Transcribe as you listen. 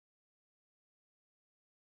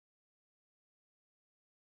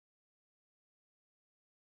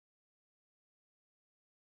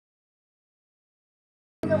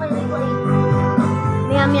daw kayo decorate.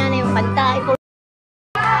 Maya-maya na yung kanta.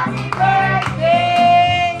 Happy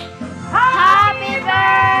birthday! Happy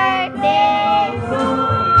birthday to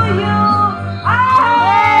you!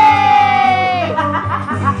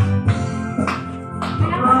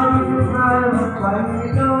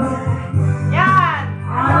 Yan!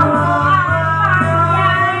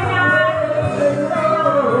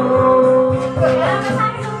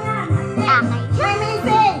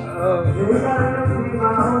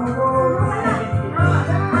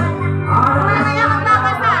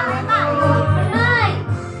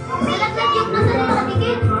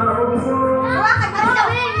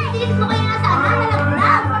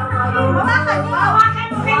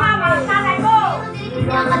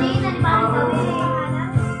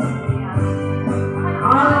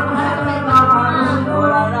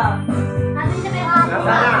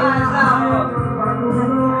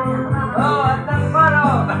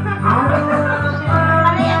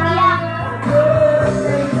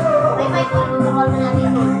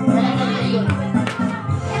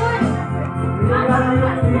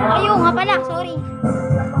 Ayaw nga pala, sorry.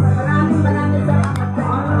 Maraming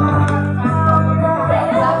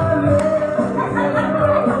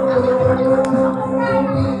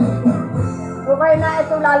okay na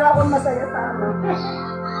ito, lalo akong masaya tama.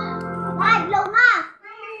 Ay, blow na!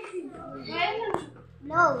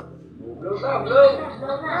 Blow. Blow.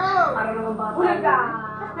 Para naman bata. Ulang ka.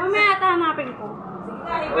 Mamaya ata hanapin ko.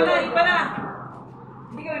 Sige na.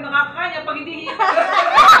 Hindi kami makakakanya pag hindi hihipan.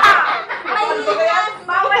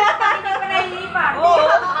 Bawal na pag hindi pa nahihilipan. Oo.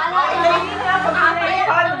 Nahihilipan pag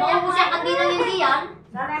nahihilipan. Maubos yung kandila yung diyan.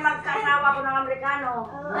 Sana'y magkasawa ko ng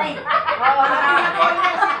Amerikano. Ay. Oo,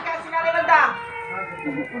 sinari banda.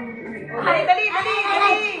 Dali.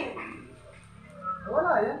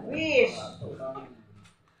 Wala yan. Wish.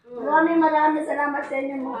 Maraming salamat sa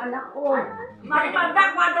inyo mga anak ko. Maripanda,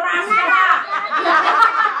 kwadrasya na.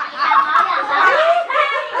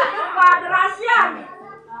 Kwadrasya!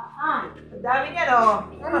 Ang dami niya, no?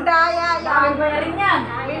 Ang daya yan. Ba rin yan?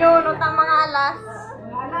 Minunot ang mga alas.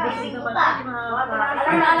 Alam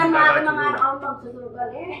na ako mga anak ako magsusugal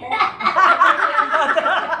eh.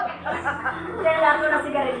 Kailangan ko ng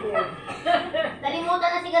sigarilyo.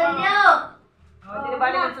 Nalimutan na sigarilyo. Hindi na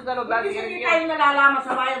bali magsugalog. Hindi tayo nalalaman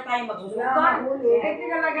sa bayan tayo magsusugal. Eh,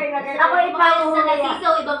 pinalagay. Ako ipayos na nasiso,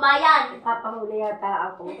 ibang bayan. Papahuli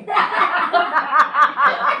yata ako.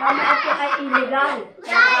 Mama ako kay illegal.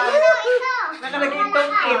 Ito. Nakalagay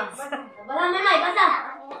itong kids. Wala na may basa.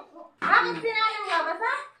 Bakit sinayang nga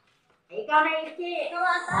basa? Ikaw na iki.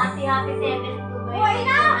 Happy 7th to birthday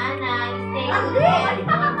to Nanay. Stay good.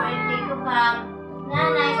 Happy birthday to Cam.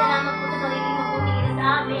 Nanay, salamat po sa pagiging mabuti kita sa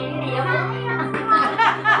amin. Kaya po.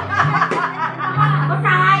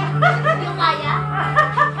 Basahay! Yung kaya?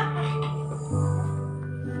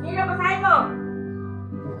 Nino, basahin mo.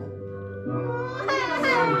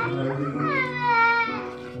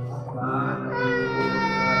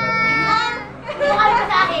 Yung kaya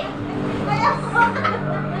sa akin.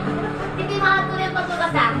 Hindi makatuloy ang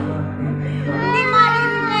pagbabasa. Hindi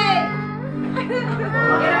marinig.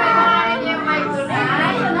 Okay na may marinig yung mic doon.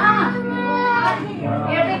 Ayun na.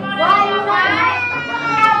 Why?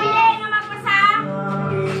 Kabili na magbasa.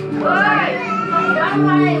 Uy!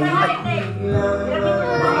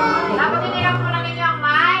 Dapat tinirap mo lang inyo ang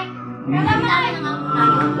mic.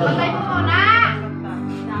 Patay mo muna.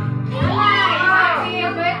 Happy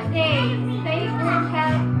birthday. Stay good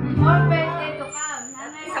health. More birthday to come.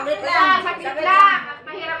 Saglit lang. At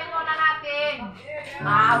mahiramin muna natin.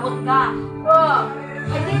 Maabot ka.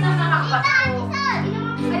 Hindi na nakakbat ko.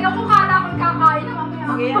 Ayoko kala akong kakain na mamaya.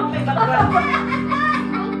 Ngayon, may bagwan.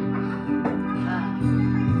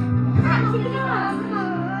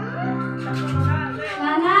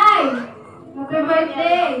 Nanay! Happy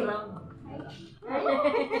birthday!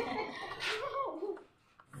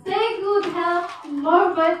 Stay good health, more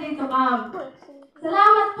birthday to come.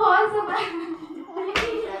 Salamat po sa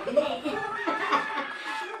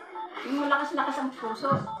Yung lakas-lakas ang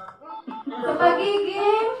puso. sa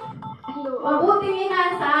pagiging mabuting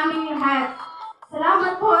ina sa aming lahat.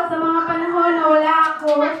 Salamat po sa mga panahon na wala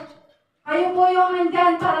ako. Kayo po yung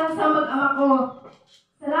nandyan para sa mag-ama ko.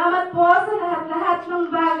 Salamat po sa lahat-lahat ng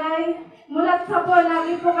bagay. Mulat sa po,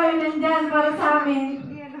 lagi po kayo nandyan para sa amin.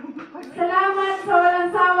 Salamat sa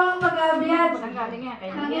walang sawang pag-abiyad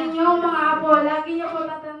ng inyong mga apo. Lagi niyo po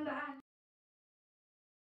matandaan.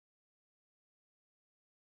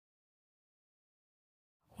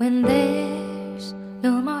 When there's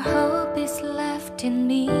no more hope is left in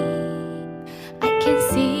me, I can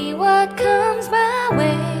see what comes my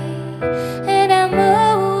way, and I'm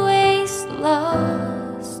always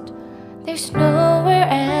lost. There's nowhere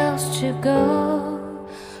else to go.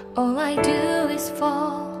 All I do is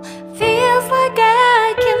fall. Feels like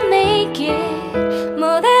I can make it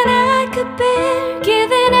more than I could bear.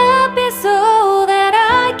 Giving up is all that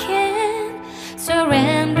I can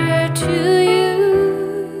surrender to you.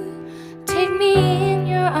 Take me in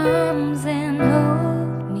your arms and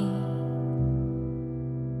hold me.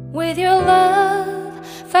 With your love,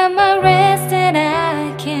 find my rest and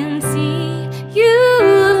I can see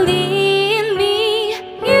you lead me.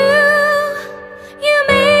 You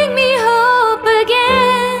make me hope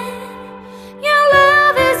again. Your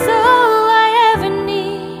love is all I ever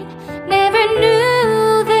need. Never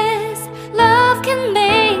knew this love can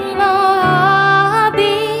make my heart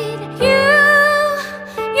beat.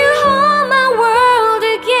 You hold my world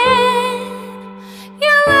again.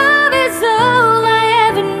 Your love is all I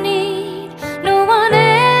ever need. No one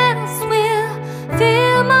else will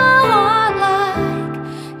fill my heart like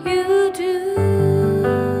you do.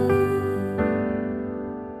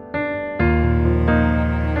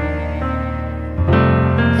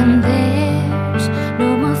 And there's no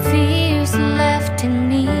more fears left in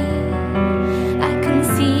me. I can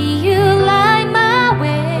see you light my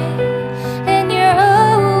way, and you're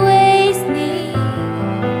always near.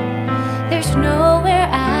 There's nowhere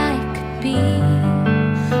I could be.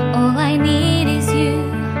 All I need is you.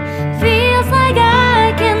 Feels like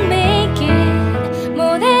I can make it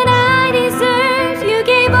more than I deserve. You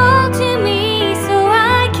gave all to me so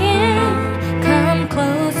I can come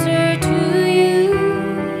closer to you.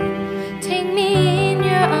 Take me in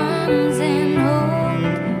your arms and hold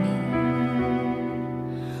me.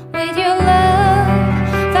 With your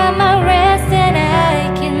love, find my rest and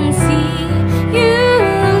I can see you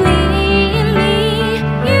lead me.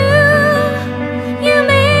 You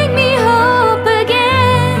make me hope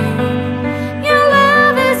again. Your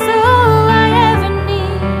love is all I ever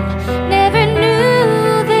need. Never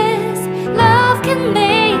knew this love can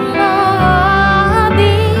make my heart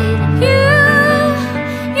beat.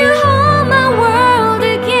 You hold my world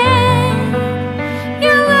again.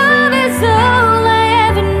 Your love is all I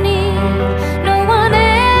ever need. No one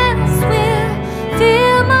else will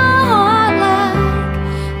fill my heart like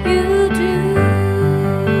you do.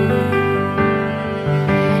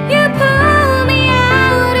 You pull me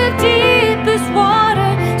out of deepest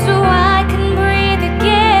water so I can breathe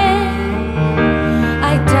again.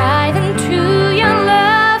 I dive into your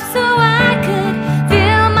love so I could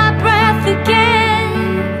feel my breath again.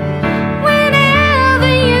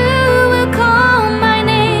 Whenever you will call my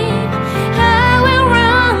name, I will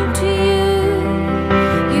run to you.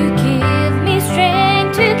 You give me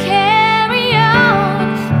strength to carry on.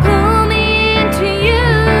 Pull me into you.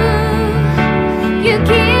 You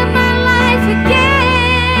give my life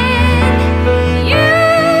again.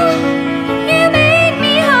 You make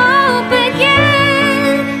me hope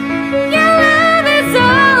again. Your love is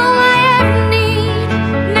all I ever need.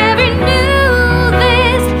 Never knew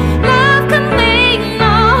this love could make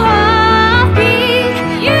my heart beat.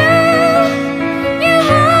 You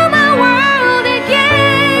hold my world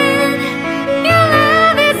again. Your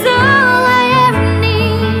love is all I ever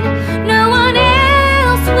need. No one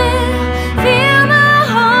else will fill my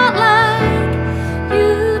heart like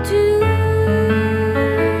you do.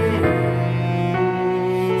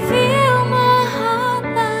 Fill my heart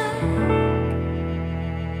like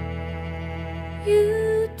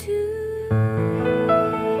you do.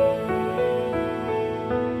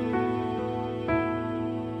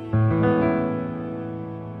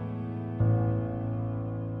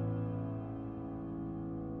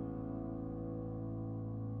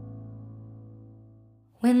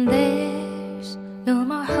 When there's no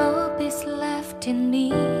more hope is left in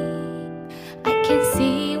me, I can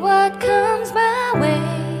see what comes my way,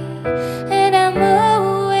 and I'm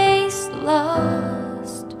always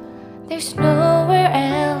lost. There's nowhere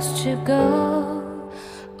else to go.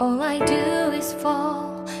 All I do is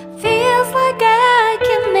fall. Feels like I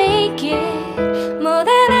can make it more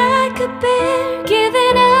than I could bear.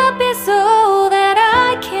 Giving up is all that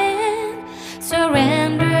I can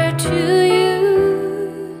surrender to you.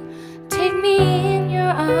 Take me in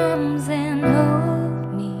your arms and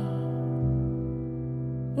hold me.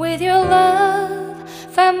 With your love,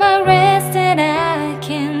 find my rest and I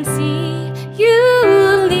can see you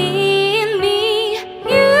lead me.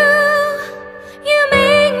 You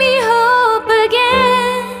make me hope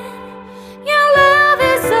again. Your love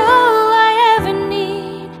is all I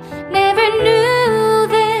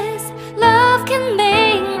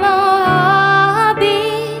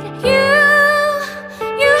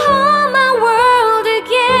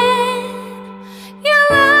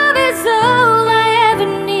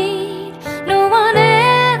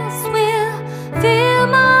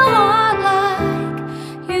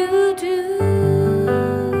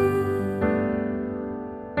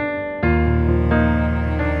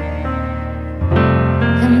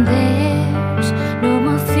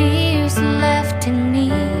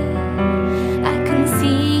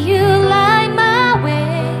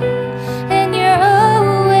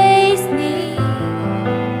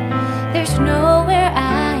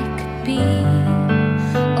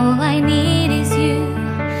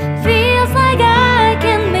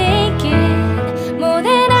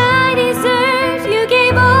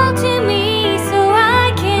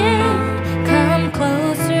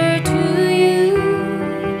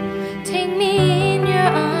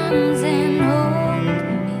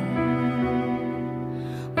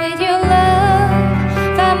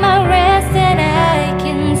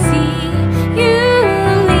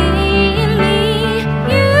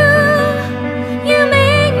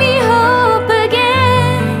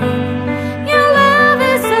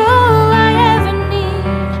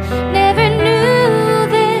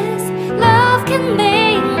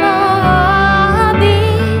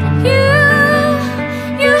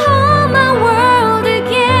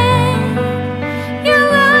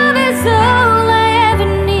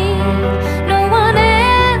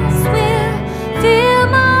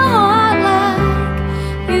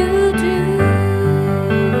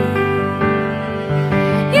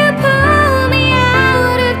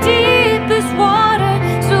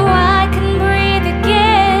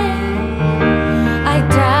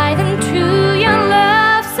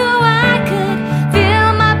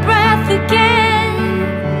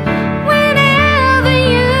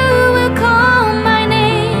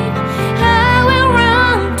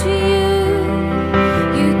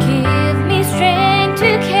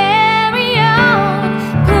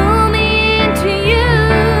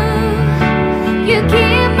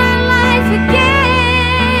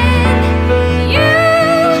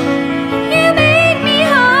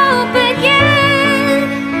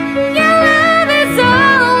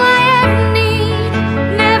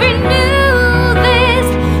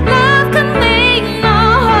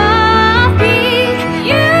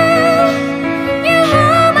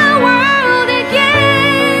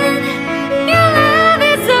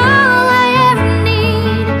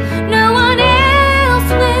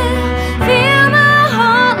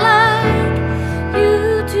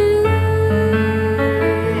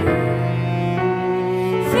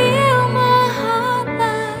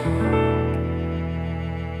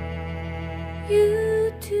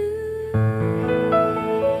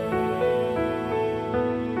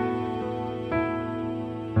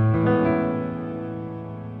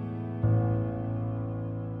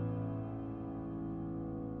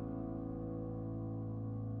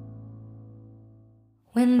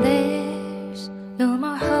When there's no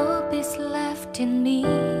more hope is left in me,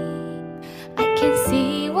 I can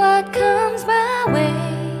see what comes my way,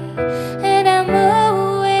 and I'm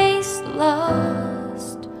always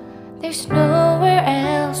lost. There's nowhere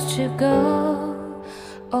else to go.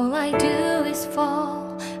 All I do is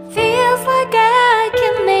fall. Feels like I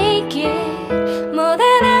can make it more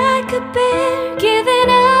than I could bear. Giving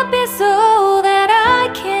up is all that I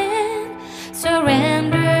can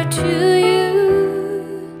surrender to you.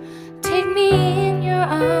 Take me in your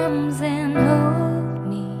arms and hold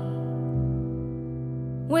me.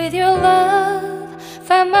 With your love,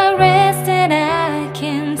 find my rest, and I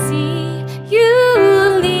can see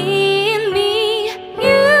you lead me.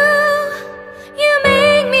 You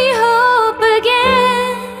make me hope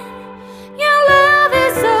again. Your love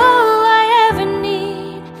is all I ever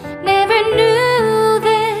need. Never knew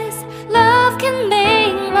this love can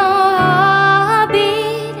make my heart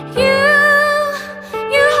beat.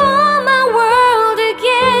 You hold my world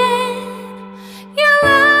again. Your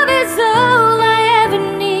love is all I ever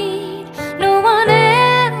need. No one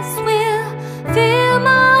else will fill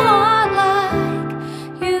my heart like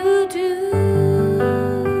you do.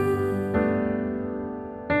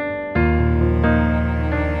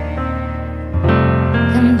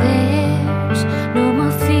 And there's no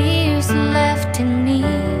more fears left in me.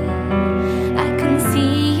 I can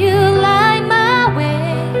see you light my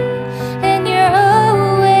way, and you're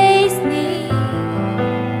always near.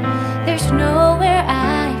 There's nowhere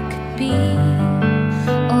I could be.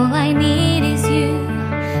 All I need is you.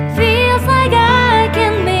 Feels like I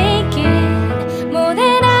can make it more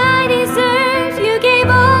than I deserve. You gave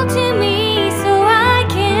all to me so I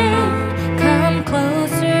can come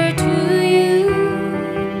closer to you.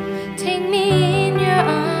 Take me in your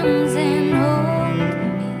arms and hold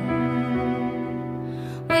me.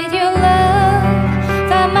 With your